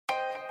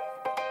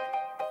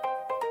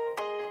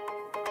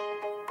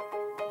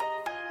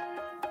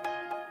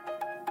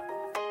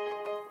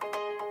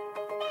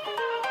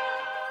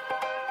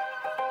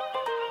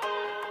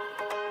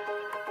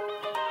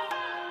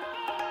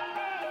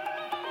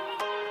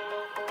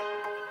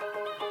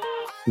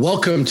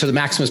Welcome to the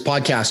Maximus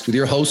podcast with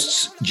your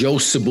hosts, Joe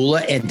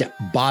Sabula and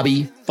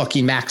Bobby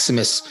fucking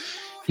Maximus.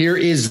 Here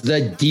is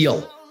the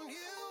deal.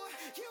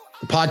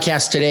 The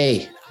podcast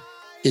today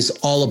is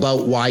all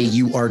about why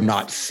you are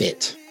not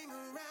fit.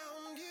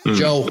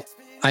 Joe,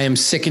 I am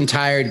sick and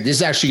tired. This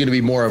is actually going to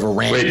be more of a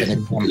rant. Wait,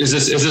 is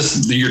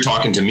this you're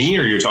talking to me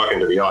or you're talking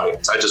to the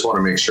audience? I just want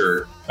to make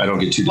sure I don't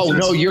get too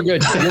defensive. Oh, no, you're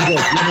good.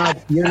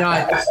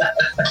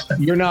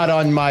 You're not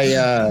on my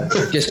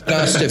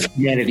disgust of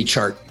humanity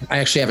chart. I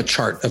actually have a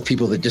chart of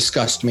people that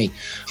disgust me.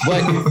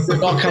 But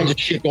there's all kinds of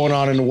shit going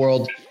on in the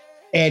world.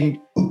 And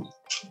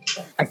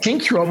I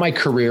think throughout my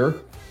career,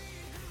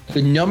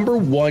 the number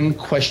one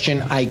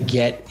question I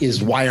get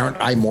is, why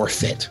aren't I more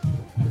fit?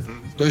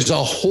 There's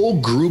a whole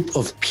group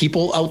of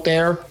people out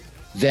there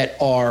that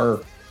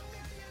are,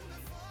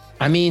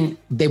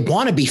 they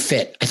want to be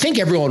fit. I think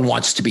everyone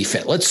wants to be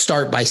fit. Let's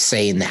start by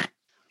saying that.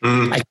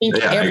 I think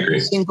every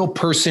single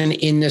person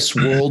in this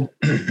world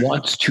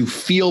wants to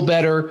feel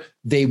better.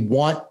 They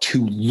want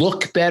to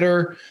look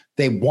better.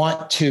 They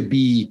want to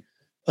be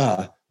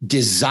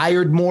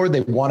desired more.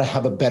 They want to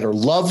have a better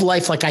love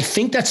life. Like, I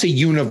think that's a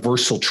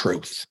universal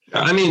truth.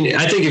 I mean,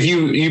 I think if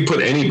you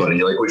put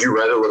anybody, like, would you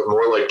rather look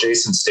more like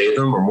Jason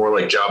Statham or more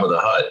like Jabba the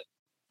Hutt?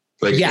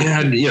 Like,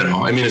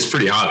 it's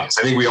pretty obvious.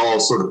 I think we all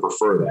sort of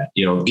prefer that,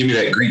 give me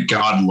that Greek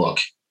god look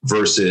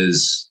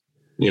versus,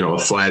 a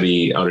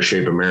flabby, out of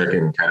shape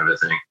American kind of a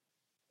thing.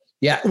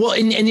 Yeah. Well,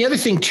 and the other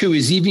thing too,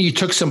 is even you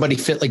took somebody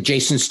fit like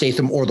Jason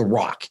Statham or The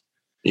Rock.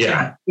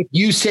 Yeah. If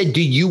you said,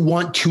 do you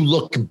want to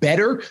look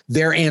better?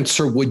 Their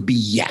answer would be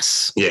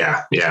yes.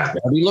 Yeah. Yeah.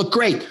 We look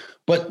great.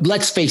 But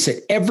let's face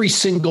it, every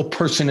single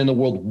person in the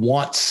world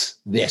wants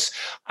this.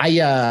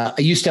 I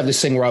used to have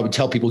this thing where I would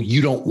tell people,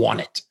 you don't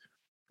want it.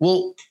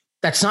 Well,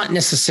 that's not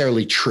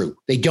necessarily true.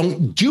 They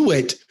don't do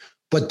it,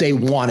 but they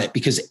want it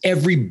because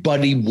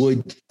everybody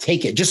would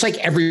take it. Just like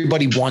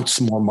everybody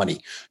wants more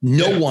money.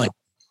 No one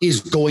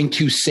is going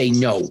to say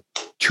no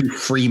to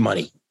free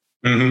money.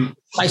 Mm-hmm.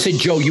 I said,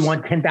 Joe, you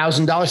want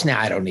 $10,000? Nah,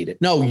 I don't need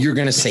it. No, you're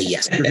going to say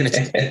yes. You're going to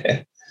say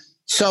yes.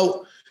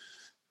 So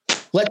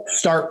let's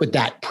start with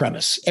that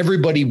premise.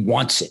 Everybody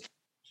wants it.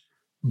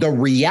 The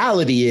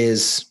reality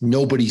is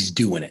nobody's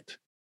doing it,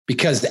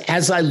 because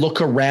as I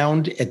look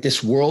around at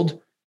this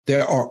world,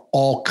 there are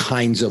all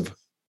kinds of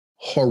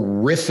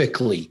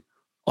horrifically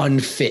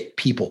unfit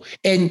people.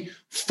 And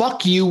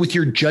fuck you with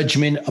your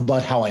judgment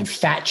about how I'm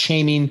fat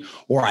shaming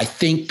or I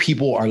think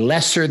people are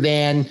lesser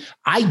than.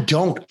 I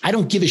don't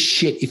give a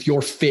shit if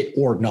you're fit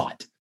or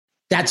not.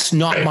 That's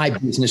not my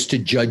business to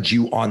judge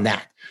you on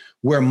that.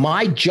 Where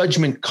my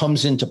judgment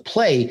comes into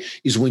play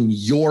is when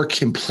you're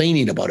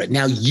complaining about it.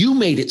 Now, you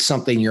made it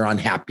something you're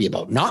unhappy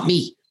about, not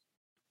me.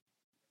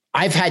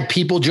 I've had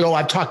people, Joe,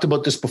 I've talked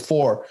about this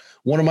before.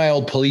 One of my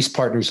old police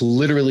partners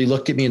literally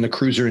looked at me in the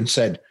cruiser and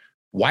said,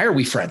 why are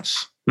we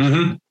friends?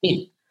 Mm-hmm.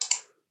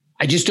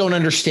 I just don't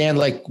understand,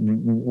 like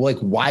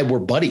why we're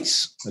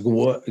buddies. Like,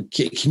 what,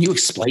 can you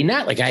explain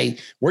that? Like,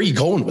 where are you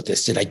going with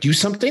this? Did I do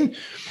something?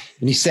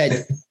 And he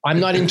said, I'm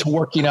not into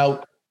working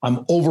out.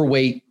 I'm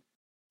overweight.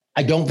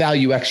 I don't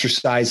value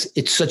exercise.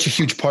 It's such a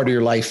huge part of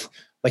your life.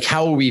 Like,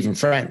 how are we even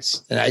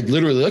friends? And I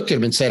literally looked at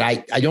him and said,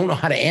 I don't know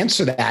how to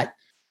answer that.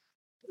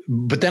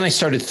 But then I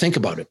started to think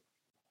about it.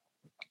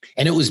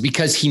 And it was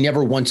because he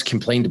never once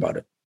complained about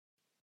it.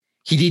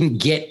 He didn't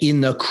get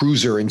in the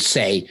cruiser and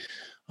say,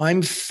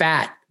 I'm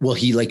fat. Well,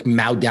 he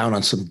mowed down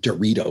on some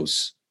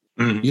Doritos.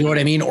 Mm-hmm. You know what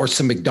I mean? Or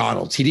some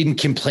McDonald's. He didn't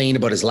complain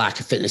about his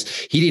lack of fitness.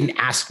 He didn't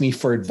ask me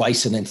for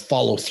advice and then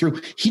follow through.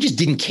 He just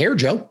didn't care,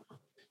 Joe.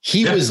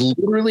 He was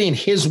literally, in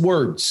his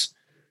words,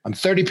 I'm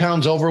 30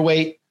 pounds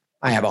overweight.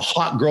 I have a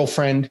hot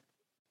girlfriend.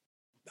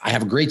 I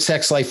have a great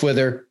sex life with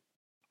her.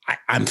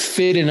 I'm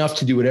fit enough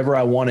to do whatever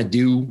I want to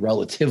do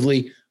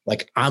relatively.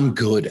 Like, I'm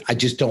good. I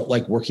just don't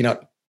like working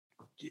out.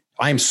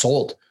 I am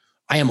sold.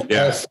 I am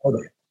all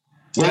for it.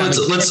 Well,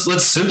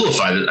 let's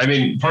simplify it. I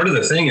mean, part of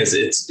the thing is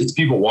it's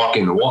people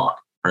walking the walk,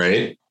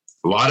 right?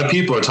 A lot of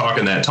people are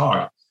talking that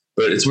talk,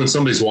 but it's when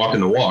somebody's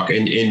walking the walk,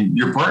 and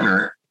your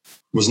partner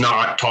was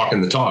not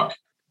talking the talk.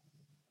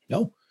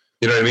 No.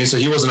 You know what I mean? So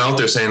he wasn't out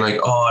there saying like,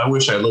 oh, I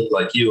wish I looked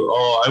like you.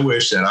 Oh, I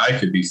wish that I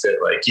could be fit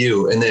like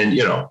you. And then,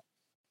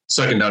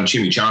 sucking down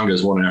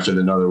chimichangas one after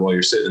another while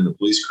you're sitting in the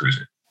police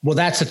cruiser. Well,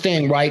 that's the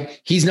thing,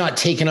 right? He's not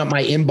taking up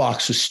my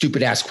inbox with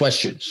stupid ass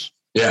questions.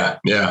 Yeah.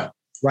 Yeah.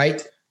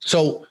 Right.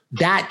 So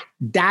that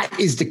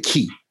is the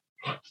key.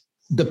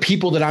 The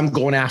people that I'm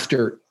going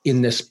after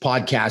in this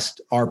podcast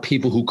are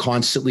people who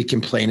constantly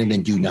complain and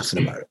then do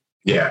nothing about it.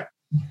 Yeah.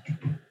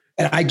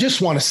 And I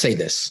just want to say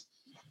this.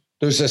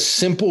 There's a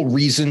simple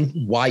reason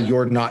why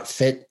you're not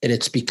fit, and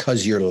it's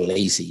because you're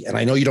lazy. And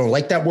I know you don't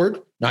like that word,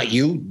 not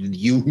you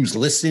who's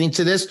listening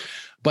to this,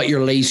 but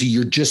you're lazy.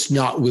 You're just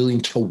not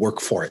willing to work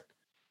for it.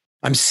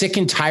 I'm sick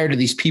and tired of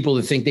these people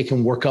that think they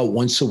can work out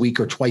once a week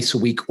or twice a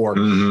week or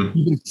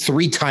even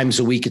 3 times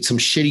a week at some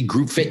shitty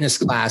group fitness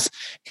class.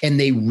 And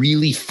they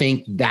really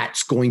think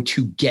that's going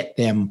to get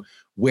them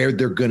where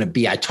they're going to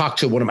be. I talked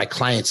to one of my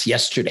clients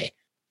yesterday,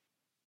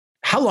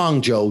 How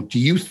long, Joe, do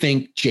you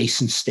think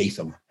Jason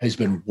Statham has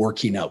been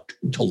working out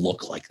to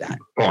look like that?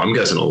 Oh, I'm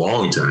guessing a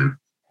long time.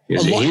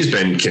 He's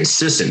been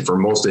consistent for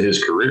most of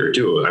his career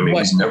too. I mean,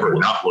 he's never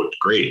not looked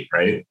great,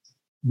 right?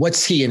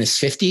 What's he, in his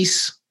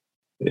 50s?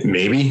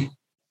 Maybe.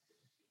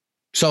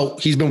 So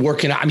he's been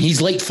working out. I mean,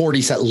 he's late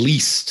 40s at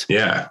least.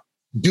 Yeah.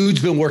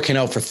 Dude's been working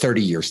out for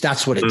 30 years.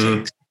 That's what it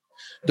takes.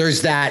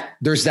 There's that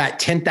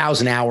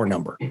 10,000 hour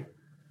number.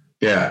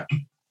 Yeah.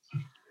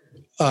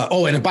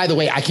 And by the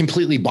way, I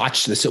completely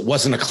botched this. It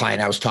wasn't a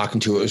client I was talking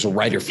to. It was a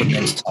writer for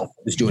Men's Health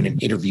who was doing an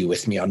interview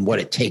with me on what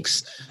it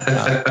takes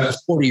a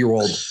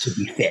 40-year-old to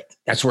be fit.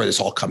 That's where this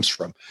all comes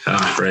from.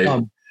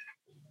 Right.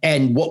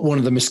 And what one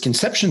of the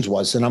misconceptions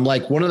was, and I'm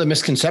like, one of the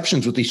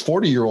misconceptions with these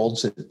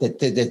 40-year-olds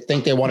that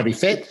think they want to be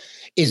fit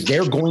is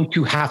they're going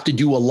to have to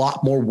do a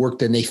lot more work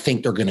than they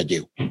think they're going to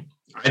do.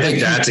 I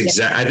think that's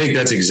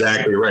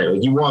exactly right.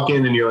 Like you walk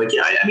in and you're like,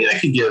 yeah, I mean, I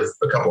could give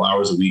a couple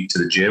hours a week to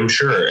the gym.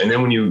 Sure. And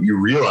then when you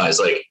realize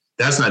like,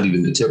 that's not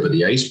even the tip of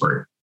the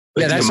iceberg.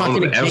 Like that's the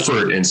amount not of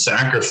effort and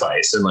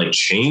sacrifice and like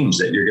change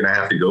that you're going to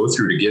have to go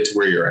through to get to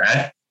where you're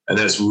at. And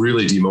that's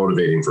really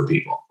demotivating for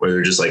people where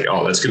they're just like,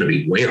 oh, that's going to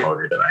be way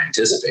harder than I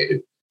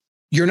anticipated.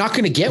 You're not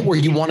going to get where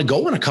you want to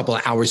go in a couple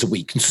of hours a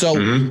week. And so,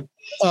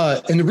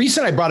 and the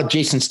reason I brought up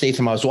Jason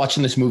Statham, I was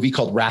watching this movie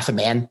called Wrath of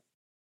Man.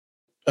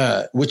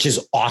 Which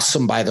is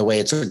awesome, by the way.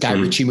 It's a Guy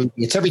Ritchie movie.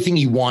 It's everything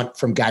you want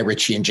from Guy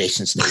Ritchie and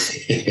Jason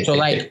Statham. So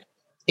like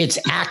it's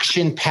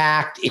action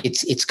packed.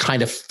 It's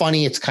kind of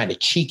funny. It's kind of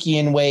cheeky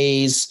in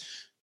ways.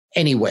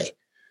 Anyway,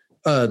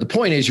 the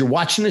point is you're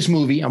watching this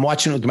movie. I'm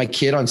watching it with my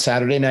kid on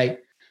Saturday night.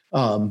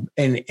 And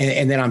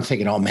then I'm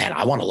thinking, oh man,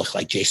 I want to look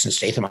like Jason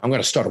Statham. I'm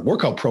going to start a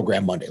workout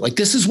program Monday. Like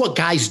this is what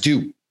guys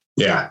do.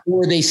 Yeah.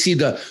 Or they see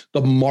the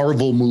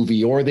Marvel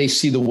movie, or they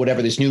see the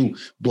whatever, this new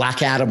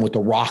Black Adam with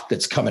The Rock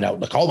that's coming out.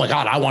 Like, oh my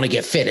God, I want to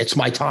get fit. It's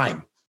my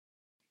time.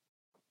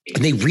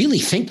 And they really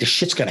think the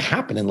shit's going to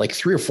happen in like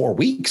 3 or 4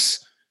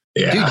 weeks.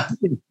 Yeah. Dude,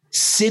 you've been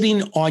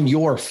sitting on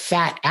your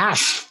fat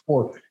ass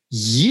for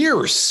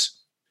years.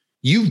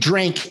 You've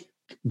drank,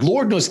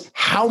 Lord knows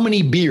how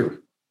many beer.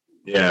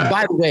 Yeah. And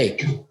by the way,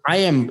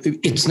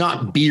 it's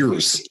not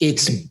beers,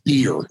 it's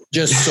beer,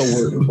 just so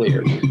we're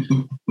clear.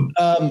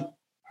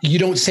 You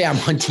don't say I'm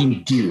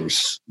hunting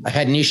deers. I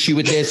had an issue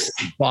with this.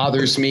 It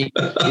bothers me.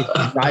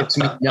 It drives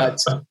me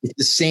nuts. It's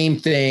the same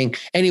thing.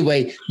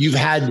 Anyway, you've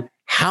had,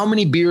 how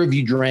many beer have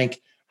you drank?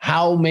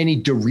 How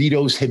many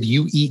Doritos have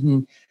you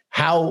eaten?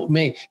 How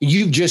many?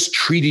 You've just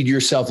treated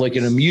yourself like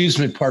an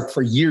amusement park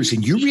for years.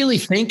 And you really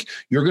think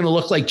you're going to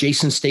look like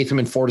Jason Statham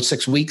in 4 to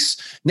 6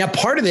 weeks? Now,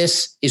 part of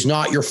this is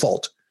not your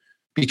fault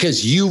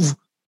because you've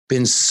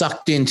been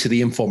sucked into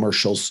the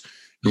infomercials.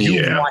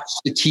 You've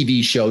watched the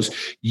TV shows.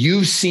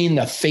 You've seen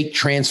the fake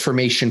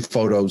transformation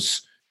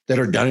photos that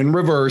are done in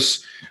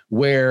reverse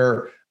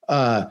where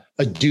a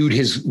dude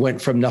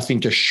went from nothing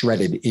to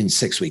shredded in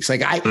 6 weeks.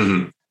 Like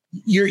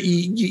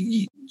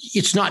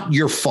it's not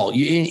your fault.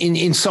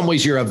 In some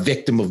ways, you're a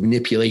victim of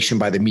manipulation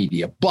by the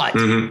media, but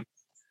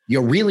you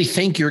really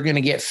think you're going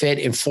to get fit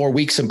in 4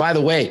 weeks. And by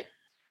the way,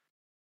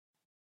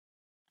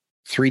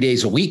 3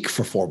 days a week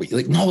for 4 weeks.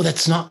 Like, no,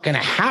 that's not going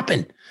to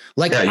happen.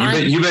 Like,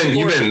 you've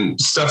been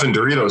stuffing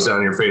Doritos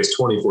down your face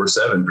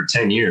 24/7 for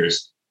 10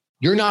 years.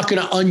 You're not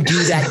going to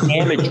undo that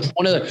damage.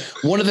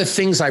 One of the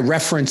things I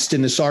referenced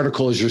in this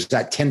article is just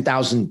that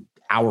 10,000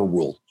 hour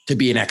rule to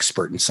be an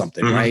expert in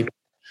something, right?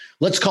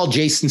 Let's call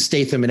Jason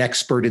Statham an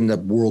expert in the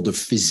world of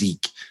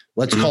physique.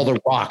 Let's call The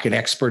Rock an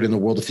expert in the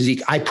world of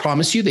physique. I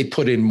promise you, they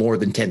put in more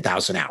than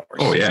 10,000 hours.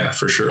 Oh yeah,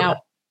 for sure.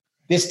 Now,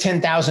 this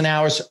 10,000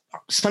 hours,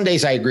 some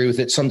days I agree with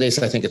it. Some days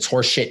I think it's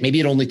horse shit. Maybe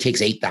it only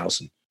takes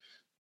 8,000.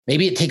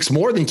 Maybe it takes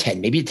more than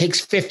 10. Maybe it takes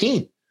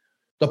 15.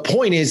 The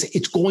point is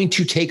it's going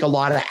to take a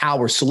lot of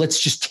hours. So let's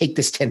just take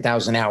this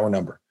 10,000 hour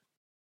number.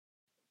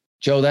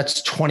 Joe,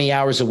 that's 20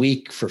 hours a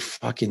week for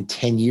fucking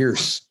 10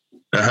 years.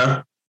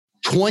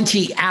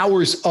 20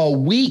 hours a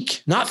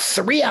week, not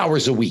 3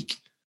 hours a week.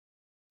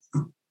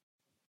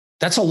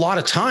 That's a lot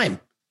of time.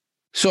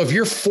 So if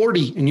you're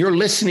 40 and you're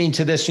listening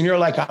to this and you're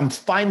like, I'm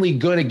finally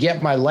going to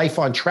get my life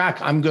on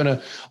track. I'm going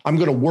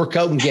to work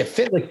out and get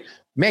fit. Like,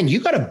 man,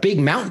 you got a big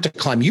mountain to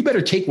climb. You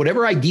better take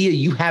whatever idea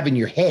you have in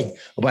your head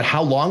about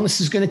how long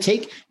this is going to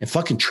take and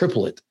fucking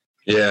triple it.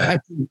 Yeah.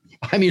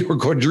 I mean, or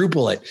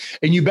quadruple it.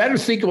 And you better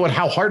think about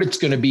how hard it's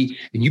going to be.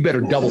 And you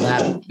better double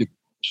that.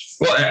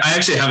 Well, I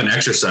actually have an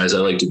exercise I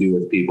like to do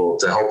with people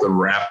to help them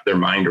wrap their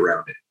mind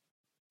around it.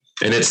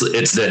 And it's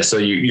this. So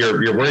you're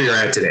where you're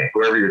at today,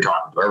 whoever you're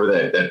talking to, whoever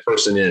that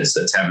person is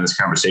that's having this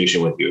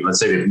conversation with you. Let's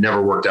say they've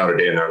never worked out a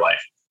day in their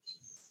life.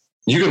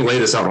 You can lay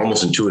this out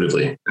almost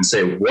intuitively and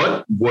say,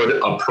 what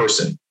would a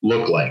person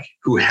look like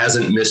who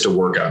hasn't missed a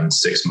workout in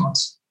 6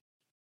 months?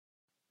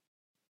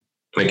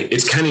 Like,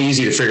 it's kind of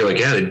easy to figure like,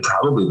 yeah, they'd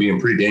probably be in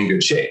pretty dang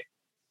good shape.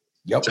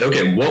 Yep. So,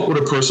 okay, what would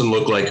a person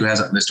look like who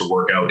hasn't missed a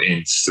workout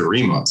in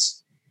 3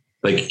 months?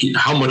 Like,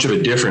 how much of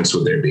a difference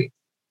would there be?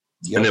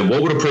 Yep. And then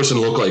what would a person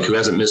look like who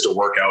hasn't missed a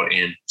workout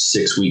in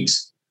 6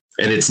 weeks?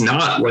 And it's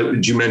not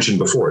what you mentioned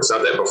before. It's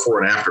not that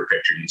before and after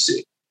picture you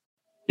see.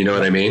 You know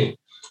what I mean?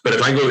 But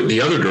if I go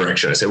the other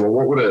direction, I say, well,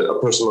 what would a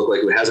person look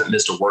like who hasn't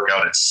missed a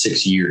workout in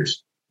 6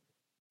 years?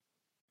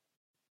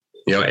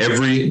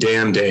 Every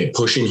damn day,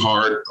 pushing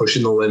hard,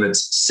 pushing the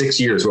limits, 6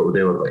 years, what would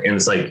they look like? And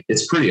it's like,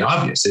 it's pretty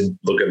obvious. They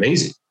look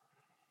amazing.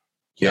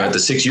 At the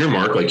 6 year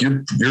mark, like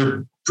you're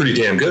pretty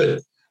damn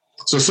good.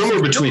 So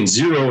somewhere between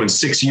 0 and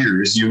 6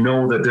 years,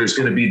 that there's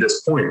going to be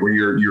this point where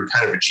you're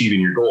kind of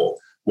achieving your goal.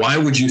 Why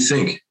would you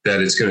think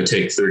that it's going to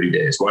take 30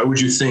 days? Why would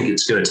you think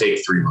it's going to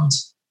take 3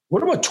 months?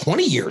 What about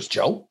 20 years,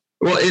 Joe?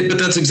 Well, but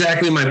that's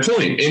exactly my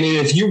point. And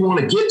if you want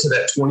to get to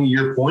that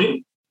 20-year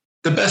point,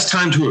 the best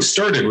time to have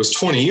started was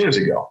 20 years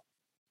ago.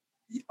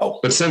 Oh.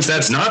 But since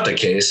that's not the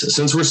case,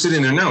 since we're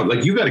sitting there now,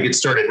 like you got to get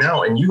started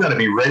now and you got to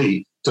be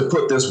ready to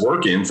put this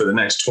work in for the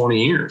next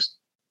 20 years.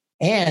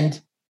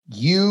 And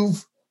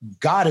you've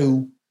got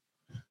to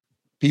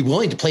be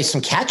willing to play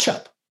some catch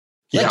up.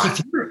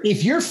 Like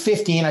if you're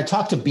 50, and I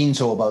talked to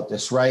Beanzo about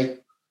this, right?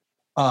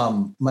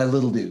 My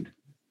little dude,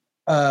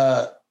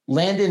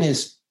 Landon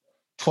is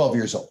 12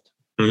 years old.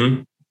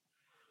 Mm-hmm.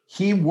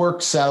 He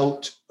works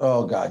out.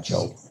 Oh God,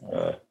 Joe,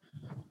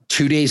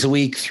 2 days a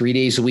week, 3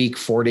 days a week,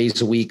 4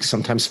 days a week,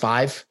 sometimes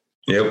 5.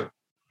 Yep.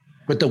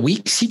 But the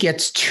weeks he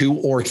gets 2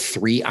 or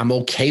 3, I'm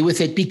okay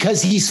with it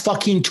because he's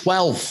fucking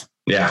 12.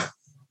 Yeah.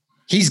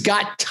 He's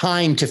got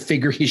time to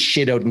figure his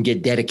shit out and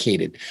get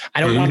dedicated.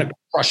 I don't want to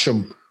crush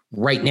him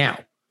right now.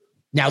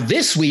 Now,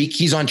 this week,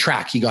 he's on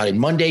track. He got in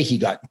Monday. He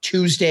got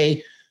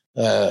Tuesday.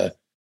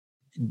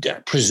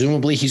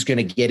 Presumably, he's going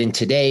to get in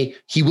today.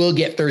 He will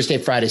get Thursday,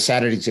 Friday,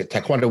 Saturday,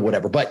 Taekwondo,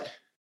 whatever. But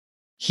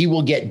he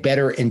will get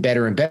better and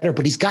better and better.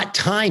 But he's got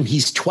time.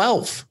 He's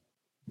 12.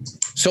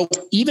 So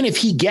even if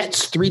he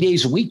gets 3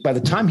 days a week, by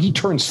the time he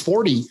turns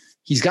 40,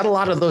 he's got a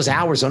lot of those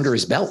hours under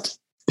his belt.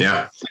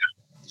 Yeah.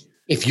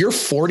 If you're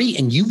 40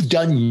 and you've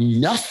done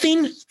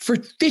nothing for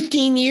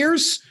 15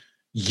 years,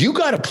 you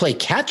got to play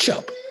catch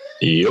up.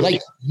 Yep.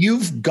 Like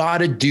you've got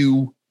to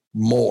do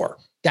more.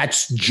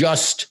 That's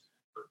just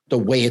the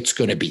way it's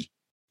going to be.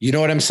 You know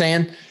what I'm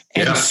saying?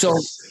 And so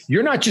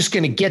you're not just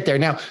going to get there.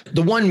 Now,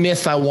 the one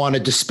myth I want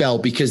to dispel,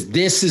 because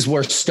this is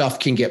where stuff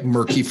can get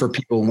murky for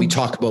people when we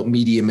talk about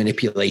media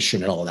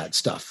manipulation and all that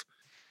stuff.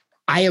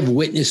 I have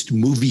witnessed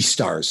movie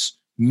stars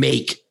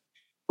make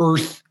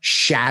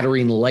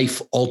earth-shattering,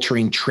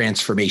 life-altering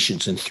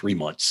transformations in 3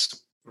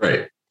 months.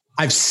 Right.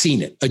 I've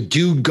seen it. A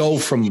dude go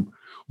from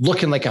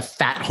looking like a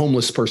fat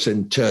homeless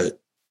person to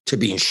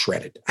being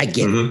shredded. I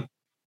get it.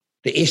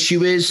 The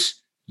issue is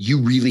you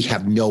really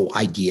have no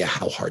idea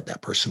how hard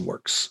that person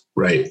works.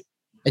 Right.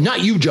 And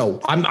not you,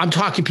 Joe. I'm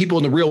talking people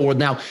in the real world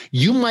now.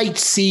 You might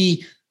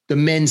see the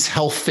men's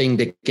health thing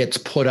that gets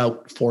put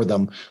out for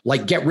them,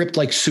 like get ripped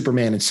like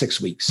Superman in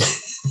 6 weeks.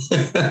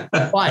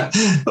 But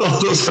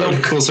those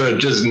articles are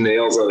just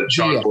nails on a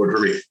chalkboard for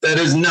me. That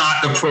is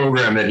not the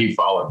program that he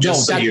followed.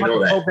 Just so you know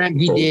that. Program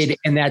he did,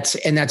 and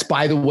that's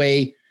by the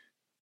way,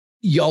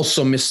 you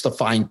also missed the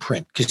fine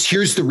print, because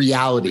here's the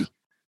reality.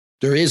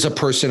 There is a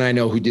person I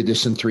know who did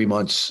this in 3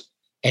 months,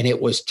 and it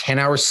was 10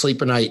 hours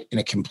sleep a night in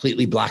a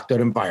completely blacked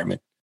out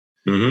environment.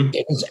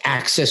 It was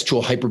access to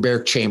a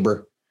hyperbaric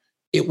chamber.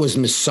 It was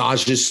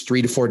massages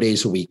 3 to 4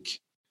 days a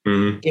week.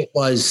 It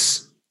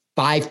was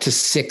 5 to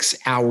 6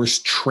 hours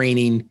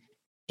training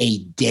a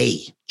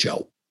day,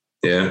 Joe.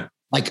 Yeah.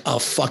 Like a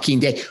fucking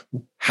day.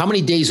 How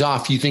many days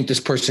off do you think this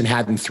person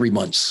had in 3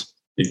 months?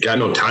 You got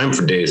no time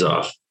for days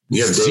off.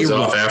 You have days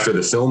off after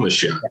the film is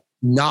shot.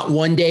 Not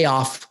one day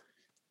off.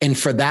 And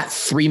for that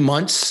 3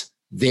 months,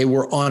 they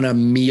were on a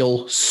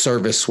meal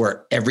service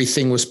where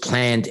everything was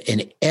planned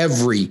and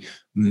every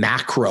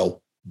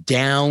macro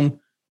down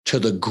to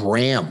the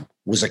gram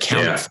was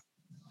accounted for.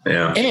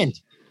 Yeah. And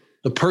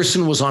the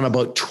person was on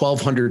about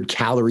 1,200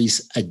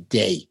 calories a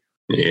day.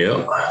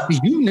 Yeah. Do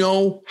you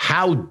know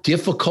how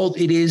difficult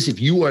it is, if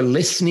you are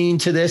listening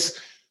to this,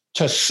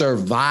 to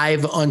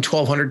survive on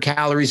 1,200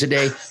 calories a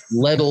day,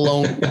 let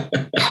alone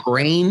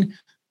train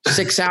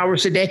 6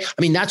 hours a day?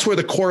 I mean, that's where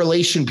the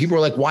correlation, people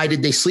are like, why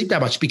did they sleep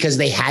that much? Because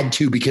they had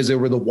to, because they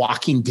were the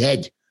walking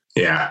dead.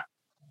 Yeah.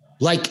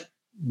 Like,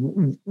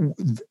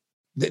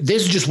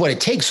 this is just what it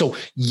takes. So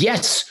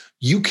yes,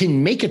 you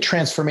can make a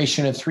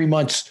transformation in 3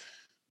 months,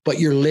 but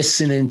you're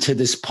listening to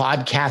this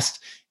podcast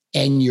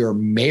and you're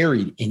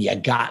married and you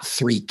got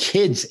 3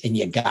 kids and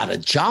you got a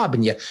job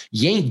and you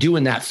ain't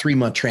doing that 3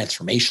 month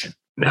transformation.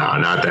 No,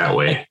 not that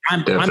way.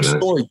 I'm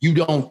sorry. You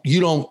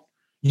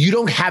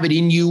don't have it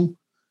in you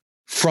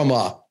from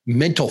a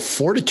mental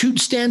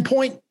fortitude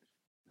standpoint,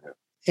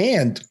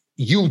 and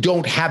you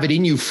don't have it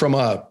in you from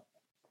a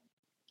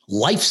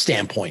life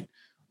standpoint.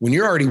 When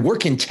you're already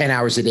working 10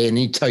 hours a day and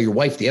then you tell your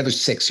wife the other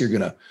 6, you're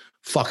going to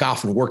fuck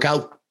off and work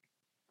out.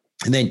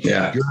 And then you're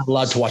not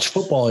allowed to watch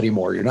football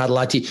anymore. You're not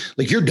allowed to,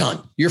 like, you're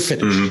done. You're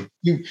finished.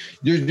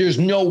 There's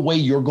no way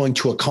you're going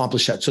to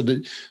accomplish that. So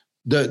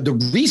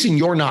the reason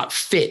you're not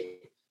fit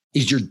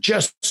is you're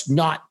just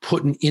not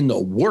putting in the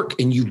work,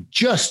 and you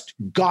just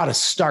got to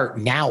start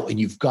now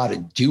and you've got to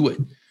do it.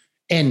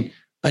 And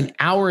an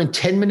hour and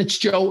 10 minutes,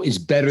 Joe, is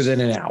better than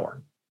an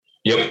hour.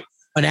 Yep.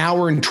 An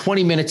hour and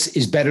 20 minutes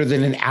is better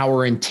than an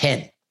hour and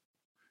 10.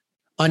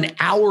 an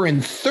hour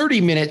and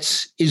 30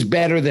 minutes is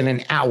better than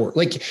an hour.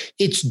 Like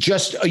it's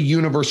just a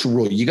universal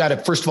rule. You got to,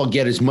 first of all,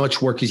 get as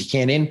much work as you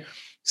can in.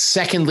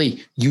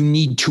 Secondly, you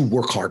need to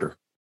work harder.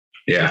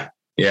 Yeah.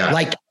 Yeah.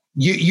 Like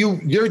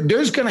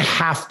there's going to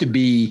have to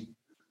be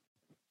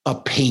a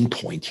pain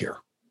point here.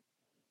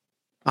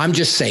 I'm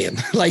just saying,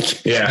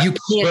 like, you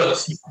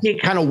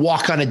can't kind of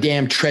walk on a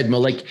damn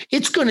treadmill. Like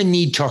it's going to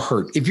need to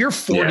hurt. If you're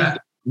 40,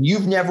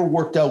 you've never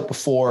worked out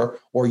before,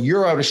 or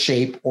you're out of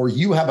shape, or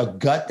you have a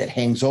gut that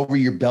hangs over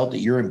your belt that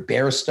you're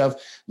embarrassed of,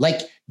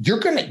 like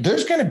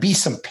there's going to be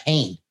some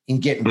pain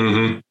in getting rid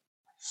of it.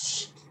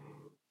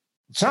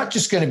 It's not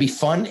just going to be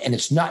fun, and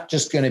it's not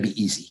just going to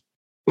be easy.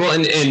 Well,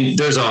 and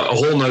there's a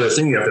whole nother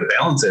thing you have to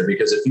balance there,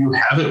 because if you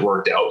haven't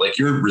worked out, like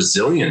your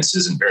resilience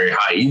isn't very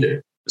high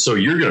either. So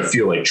you're going to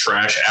feel like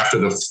trash after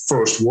the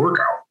first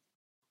workout.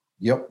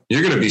 Yep.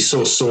 You're going to be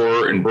so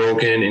sore and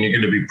broken, and you're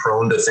going to be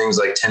prone to things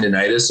like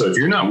tendonitis. So if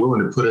you're not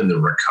willing to put in the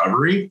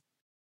recovery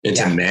and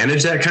to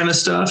manage that kind of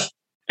stuff,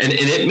 and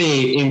it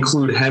may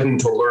include having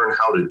to learn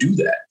how to do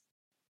that.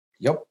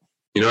 Yep.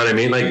 You know what I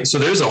mean? Like, so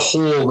there's a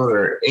whole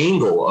other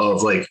angle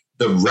of like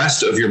the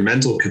rest of your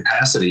mental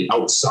capacity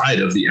outside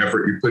of the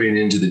effort you're putting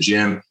into the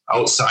gym,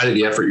 outside of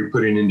the effort you're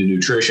putting into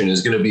nutrition,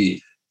 is going to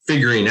be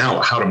figuring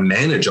out how to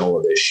manage all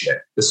of this shit,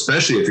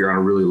 especially if you're on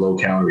a really low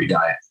calorie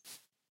diet.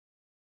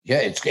 Yeah,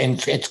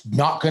 it's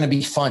not going to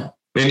be fun.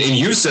 And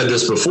you said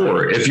this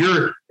before. If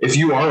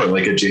you are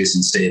like a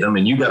Jason Statham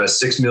and you got a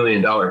 $6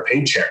 million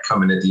paycheck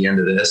coming at the end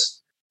of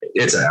this,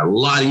 it's a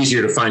lot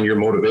easier to find your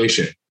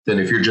motivation than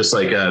if you're just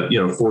like a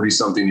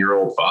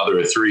 40-something-year-old father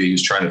of 3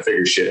 who's trying to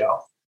figure shit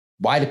out.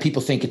 Why do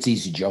people think it's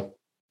easy, Joe?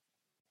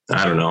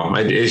 I don't know.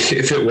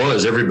 If it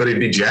was, everybody'd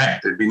be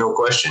jacked. There'd be no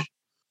question.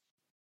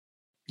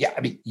 Yeah,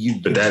 I mean,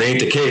 but that ain't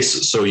the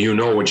case. So you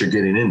know what you're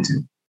getting into.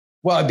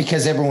 Well,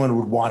 because everyone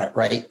would want it,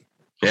 right?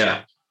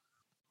 Yeah.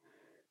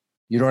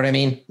 You know what I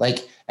mean?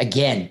 Like,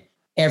 again,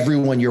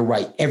 everyone, you're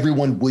right.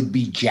 Everyone would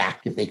be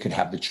jacked if they could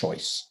have the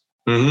choice.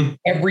 Mm-hmm.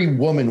 Every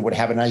woman would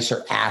have a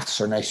nicer ass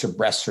or nicer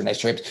breasts or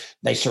nicer hips,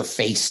 nicer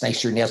face,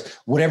 nicer nails,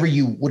 whatever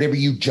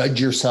you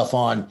judge yourself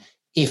on,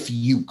 if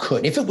you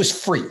could, if it was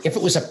free, if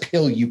it was a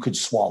pill you could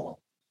swallow.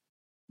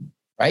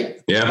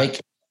 Right? Yeah. Like,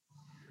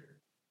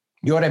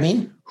 you know what I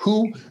mean?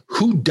 Who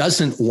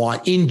doesn't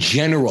want, in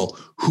general,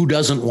 who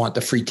doesn't want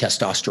the free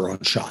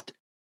testosterone shot?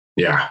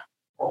 Yeah.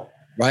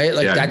 Right?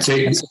 Like I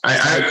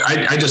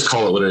just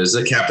call it what it is,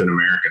 the Captain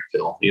America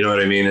pill. You know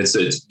what I mean? It's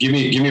give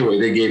me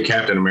what they gave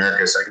Captain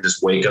America so I can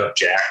just wake up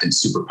jacked and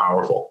super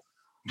powerful.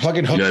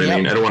 Fucking hook you know what I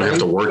mean? I don't want to have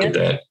to work at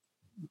that.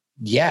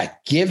 Yeah.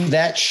 Give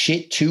that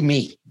shit to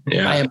me.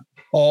 Yeah. I am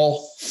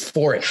all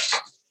for it.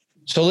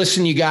 So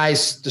listen, you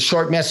guys, the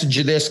short message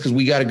of this, because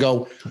we got to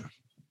go.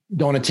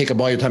 Don't want to take up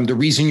all your time. The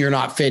reason you're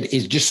not fit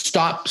is just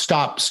stop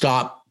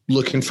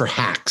looking for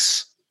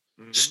hacks.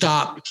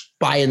 Stop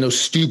buying those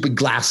stupid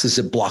glasses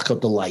that block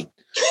out the light.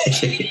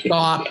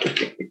 Stop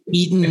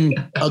eating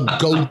a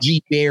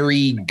goji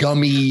berry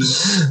gummy,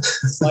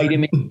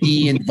 vitamin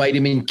D and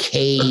vitamin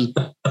K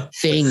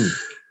thing.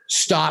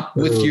 Stop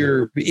with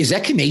is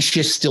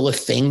echinacea still a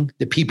thing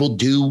that people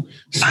do?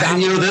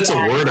 That's a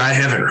word I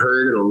haven't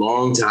heard in a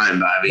long time,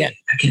 Bobby. Yeah.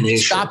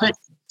 Echinacea.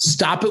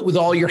 Stop it with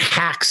all your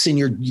hacks and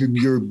your you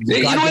know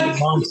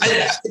what?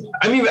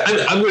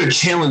 I'm going to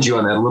challenge you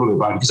on that a little bit,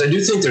 Bobby, because I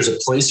do think there's a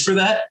place for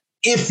that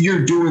if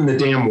you're doing the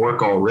damn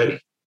work already.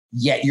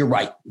 Yeah, you're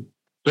right.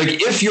 Like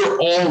if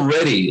you're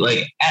already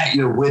like at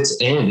your wit's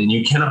end and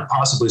you cannot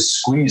possibly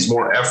squeeze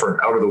more effort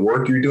out of the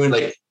work you're doing,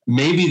 like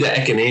maybe the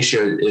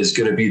echinacea is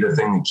going to be the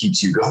thing that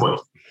keeps you going.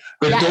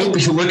 But don't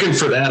be looking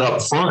for that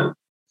up front.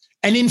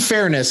 And in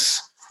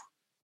fairness,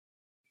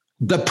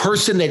 the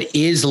person that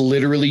is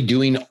literally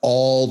doing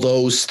all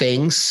those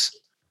things,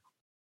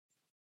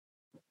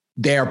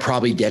 they are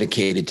probably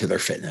dedicated to their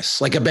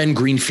fitness. Like a Ben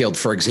Greenfield,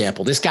 for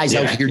example. This guy's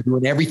out here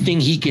doing everything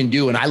he can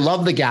do. And I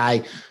love the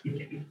guy.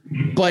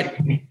 But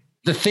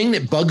the thing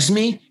that bugs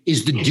me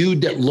is the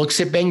dude that looks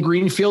at Ben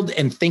Greenfield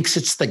and thinks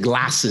it's the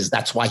glasses.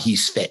 That's why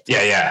he's fit.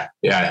 Yeah.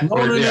 No.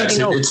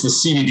 It's the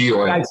CBD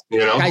oil.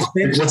 Guys,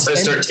 once I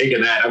start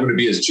taking that, I'm going to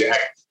be as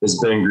jacked as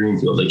Ben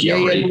Greenfield.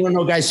 Like,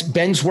 no, guys.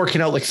 Ben's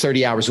working out like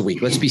 30 hours a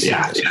week. Let's be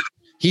serious. Yeah.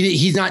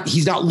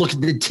 He's not looking,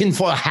 the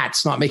tinfoil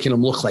hat's not making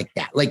him look like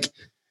that. Like,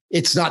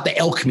 it's not the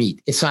elk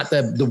meat. It's not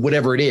the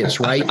whatever it is,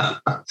 right?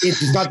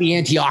 It's not the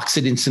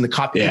antioxidants in the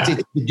coffee. Yeah.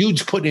 The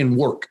dude's putting in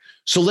work.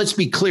 So let's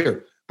be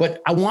clear.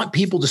 But I want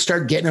people to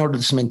start getting out of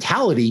this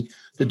mentality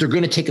that they're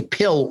going to take a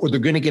pill or they're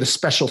going to get a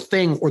special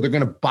thing or they're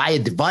going to buy a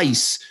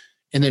device.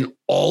 And then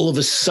all of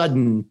a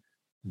sudden,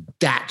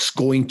 that's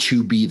going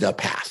to be the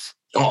path.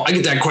 Oh, I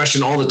get that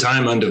question all the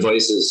time on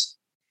devices.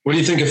 What do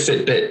you think of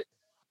Fitbit?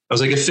 I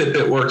was like, if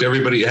Fitbit worked,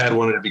 everybody who had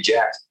one to be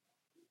jacked.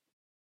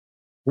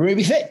 We're going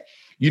to be fit.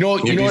 You know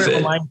what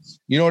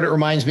it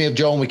reminds me of,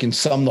 Joe, and we can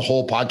sum the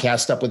whole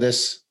podcast up with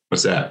this.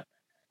 What's that?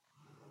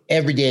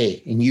 Every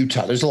day in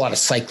Utah, there's a lot of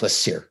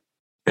cyclists here.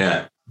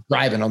 Yeah.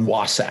 Driving on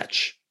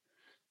Wasatch.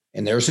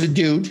 And there's a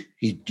dude,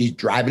 he's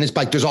driving his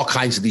bike. There's all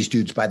kinds of these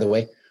dudes, by the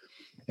way.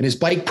 And his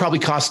bike probably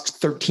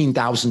cost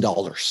 $13,000.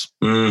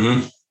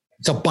 Mm-hmm.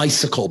 It's a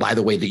bicycle, by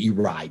the way, that you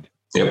ride.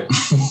 Yep.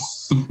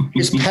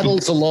 His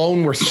pedals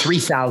alone were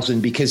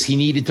 $3,000 because he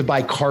needed to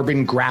buy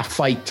carbon,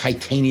 graphite,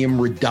 titanium,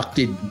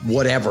 reducted,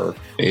 whatever,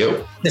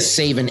 to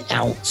save an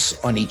ounce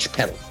on each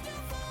pedal.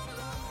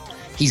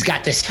 He's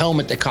got this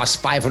helmet that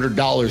costs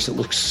 $500 that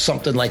looks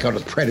something like out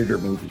of the Predator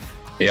movie.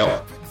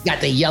 Yep. Got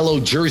the yellow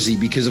jersey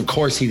because, of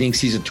course, he thinks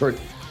he's a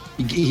tourist.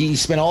 He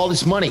spent all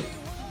this money,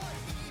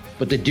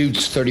 but the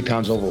dude's 30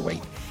 pounds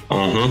overweight.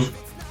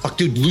 Fuck,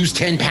 dude, lose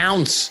 10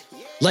 pounds.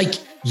 Like,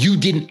 you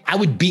didn't. I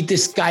would beat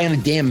this guy on a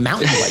damn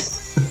mountain bike.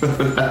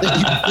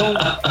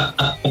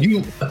 Like,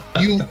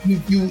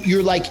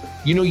 you're like,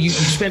 you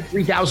spent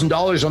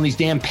 $3,000 on these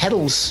damn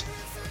pedals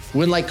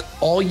when, like,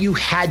 all you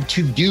had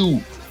to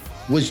do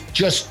was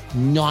just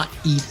not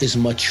eat as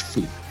much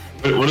food.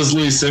 What does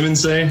Louis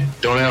Simmons say?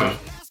 Don't have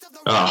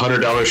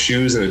 $100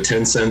 shoes and a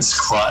 10-cent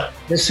clot.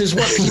 This is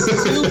what people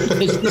do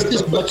because this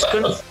is what's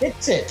going to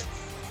fix it.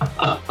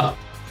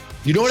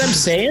 You know what I'm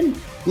saying?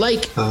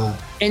 Like,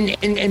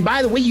 and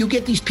by the way, you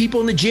get these people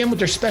in the gym with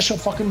their special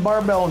fucking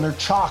barbell and their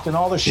chalk and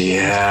all their shit.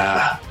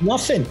 Yeah.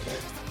 Nothing.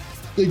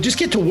 They just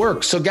get to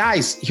work. So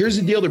guys, here's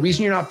the deal. The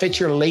reason you're not fit,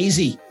 you're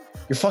lazy.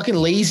 You're fucking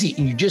lazy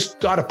and you just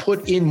got to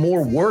put in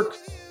more work.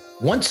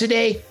 Once a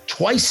day,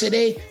 twice a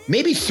day,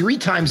 maybe 3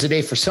 times a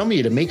day for some of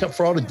you to make up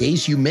for all the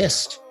days you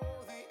missed.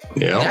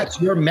 Yeah. That's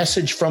your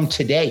message from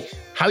today.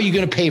 How are you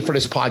going to pay for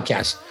this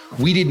podcast?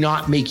 We did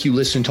not make you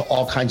listen to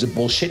all kinds of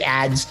bullshit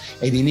ads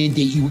and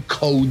inundate you with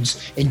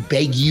codes and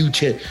beg you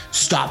to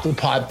stop the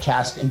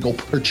podcast and go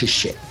purchase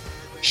shit.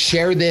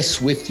 Share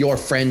this with your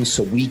friends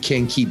so we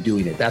can keep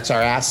doing it. That's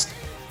our ask.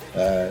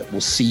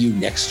 We'll see you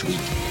next week.